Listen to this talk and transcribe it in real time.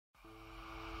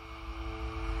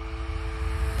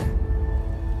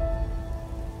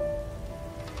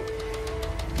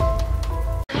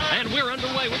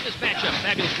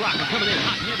Fabulous Rocker coming in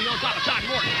hot and heavy on top of Todd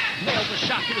Morton. Nails a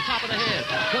shot to the top of the head.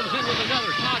 Comes in with another.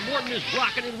 Todd Morton is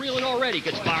rocking and reeling already.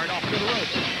 Gets fired off into the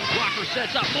ropes. Rocker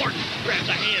sets up. Morton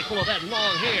grabs a handful of that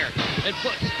long hair and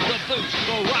puts the boots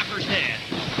to Rocker's head.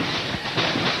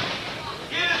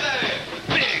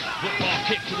 Big football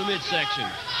kick to the midsection.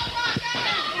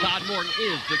 Todd Morton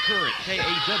is the current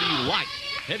KAW light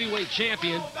heavyweight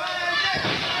champion.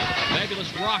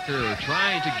 Fabulous Rocker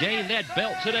trying to gain that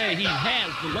belt today. He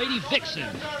has the Lady Vixen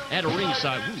at a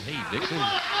ringside. Ooh, hey, Vixen.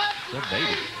 What's up,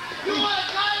 baby?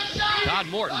 Todd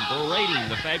Morton berating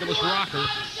the Fabulous Rocker.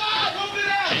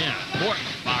 And Morton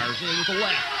fires in with the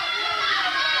left.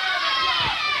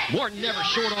 Morton never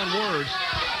short on words.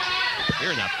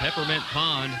 Here in the Peppermint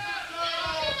Pond.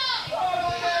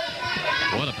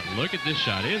 What a look at this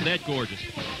shot. Isn't that gorgeous?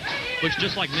 Looks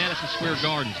just like Madison Square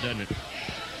Gardens, doesn't it?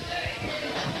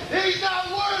 He's not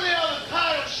worthy of the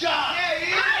title shot.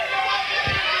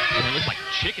 It looks like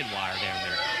chicken wire down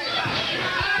there.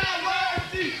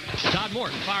 Todd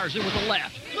Morton fires in with the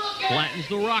left. Flattens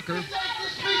the Rocker.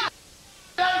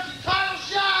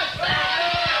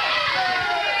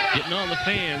 Getting on the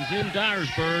fans in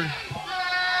Dyersburg.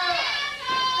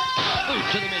 Boot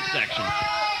to the midsection.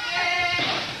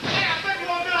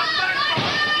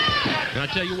 And I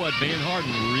tell you what, Van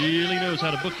Harden really knows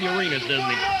how to book the arenas, doesn't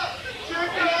he?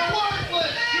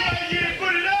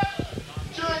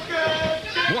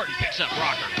 Morton picks up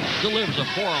Rocker, delivers a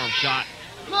forearm shot.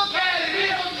 Look at him, he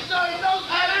knows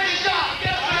how to shot.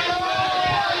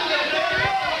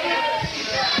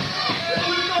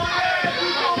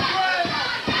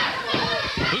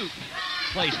 Boot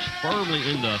placed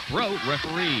firmly in the throat.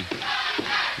 Referee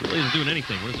really isn't doing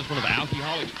anything. What is this, one of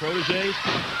Alcoholic's proteges?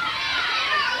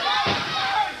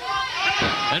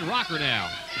 And Rocker now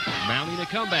mounting a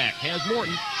comeback. Has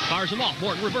Morton, fires him off.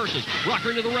 Morton reverses. Rocker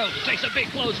into the ropes. Takes a big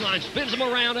clothesline. Spins him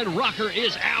around, and Rocker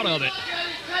is out of it.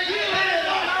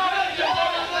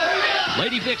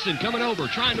 Lady Vixen coming over,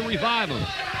 trying to revive him.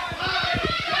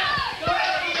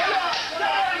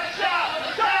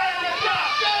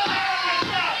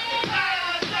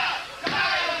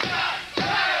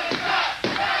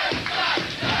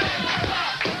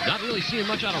 Not really seeing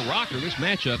much out of Rocker this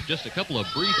matchup. Just a couple of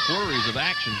brief flurries of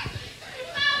action.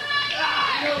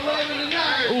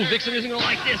 Ooh, Vixen isn't going to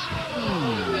like this.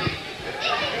 Ooh.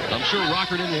 I'm sure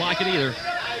Rocker didn't like it either.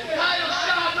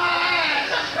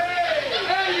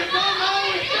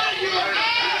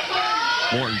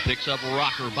 Morton picks up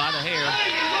Rocker by the hair.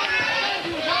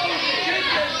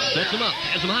 Sets him up,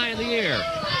 has him high in the air.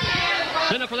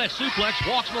 Sent up for that suplex,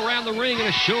 walks him around the ring in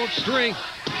a show of strength,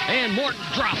 and Morton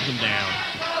drops him down.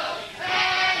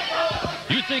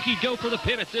 You'd think he'd go for the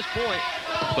pin at this point,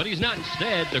 but he's not.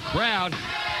 Instead, the crowd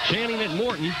chanting at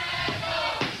Morton.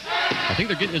 I think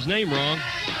they're getting his name wrong.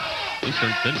 At least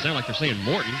it doesn't sound like they're saying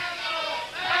Morton.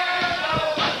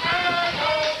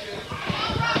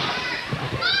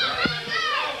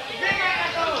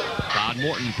 Todd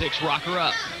Morton picks Rocker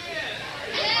up.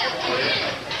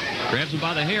 Grabs him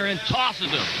by the hair and tosses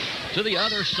him to the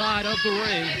other side of the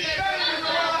ring.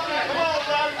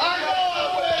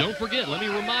 Don't forget, let me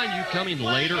remind you, coming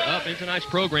later up in tonight's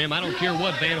program, I don't care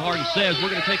what Van Harden says, we're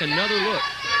going to take another look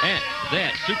at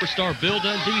that Superstar Bill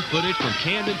Dundee footage from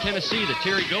Camden, Tennessee that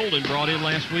Terry Golden brought in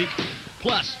last week.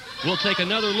 Plus, we'll take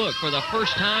another look for the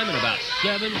first time in about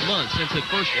 7 months since it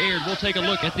first aired. We'll take a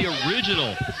look at the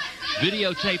original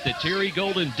videotape that Terry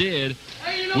Golden did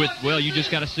with, well, you just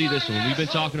got to see this one. We've been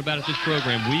talking about it this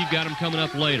program. We've got him coming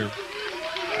up later.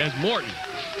 As Morton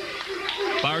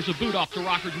fires a boot off to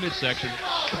Rocker's midsection.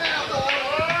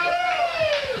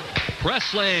 Press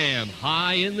slam,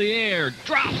 high in the air,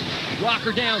 drops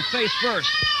Rocker down face first.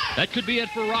 That could be it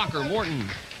for Rocker. Morton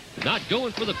not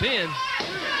going for the pin.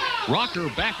 Rocker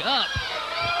back up.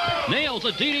 Nails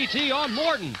a DDT on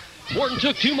Morton. Morton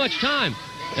took too much time.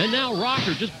 And now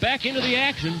Rocker just back into the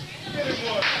action.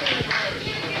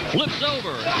 Flips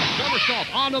over. Somersault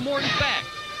onto Morton's back.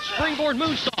 Springboard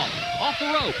moonsault off the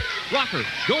rope. Rocker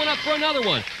going up for another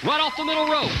one. Right off the middle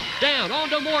rope. Down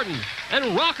onto Morton.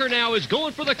 And Rocker now is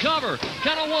going for the cover.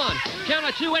 Count of one, count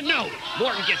of two, and no.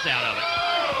 Morton gets out of it.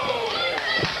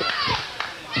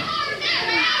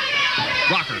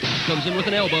 Rocker comes in with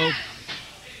an elbow.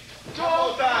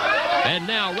 And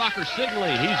now Rocker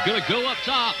signaling. He's going to go up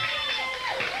top.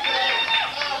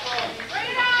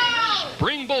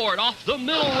 Springboard off the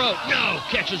middle rope. No,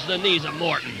 catches the knees of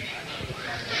Morton.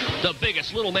 The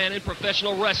biggest little man in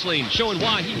professional wrestling, showing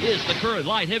why he is the current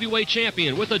light heavyweight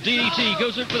champion with a DDT.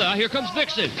 Goes in for that. Here comes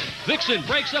Vixen. Vixen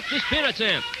breaks up this pin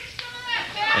attempt.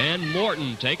 And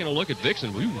Morton taking a look at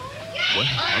Vixen. Ooh. Well,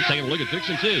 I'm taking a look at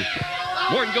Vixen too.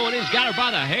 Morton going in. He's got her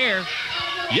by the hair.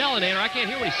 yelling at her. I can't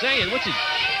hear what he's saying. What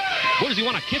does he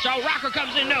want to kiss? Oh, Rocker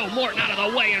comes in. No, Morton out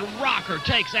of the way, and Rocker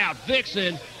takes out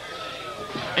Vixen.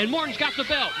 And Morton's got the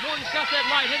belt. Morton's got that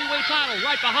light heavyweight title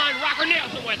right behind Rocker.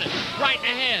 Nails him with it. Right in the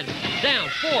head. Down,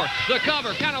 4, the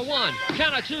cover. Count of 1,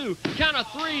 count of 2, count of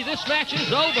 3. This match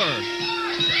is over.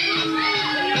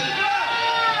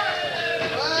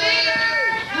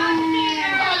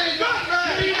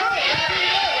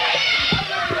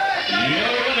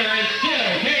 Your winner is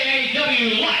still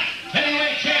KAW Light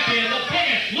Heavyweight Champion, the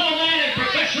biggest little man in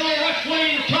professional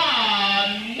wrestling, Todd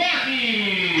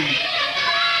Morton.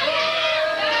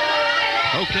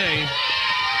 Okay.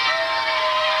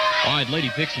 All right, Lady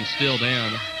Vixen's still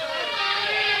down.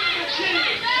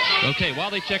 Okay, while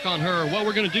they check on her, what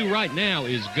we're going to do right now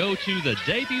is go to the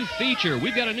debut feature.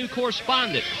 We've got a new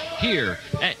correspondent here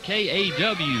at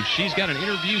KAW. She's got an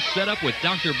interview set up with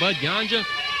Dr. Bud Ganja.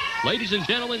 Ladies and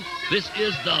gentlemen, this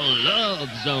is the Love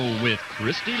Zone with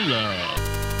Christy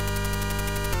Love.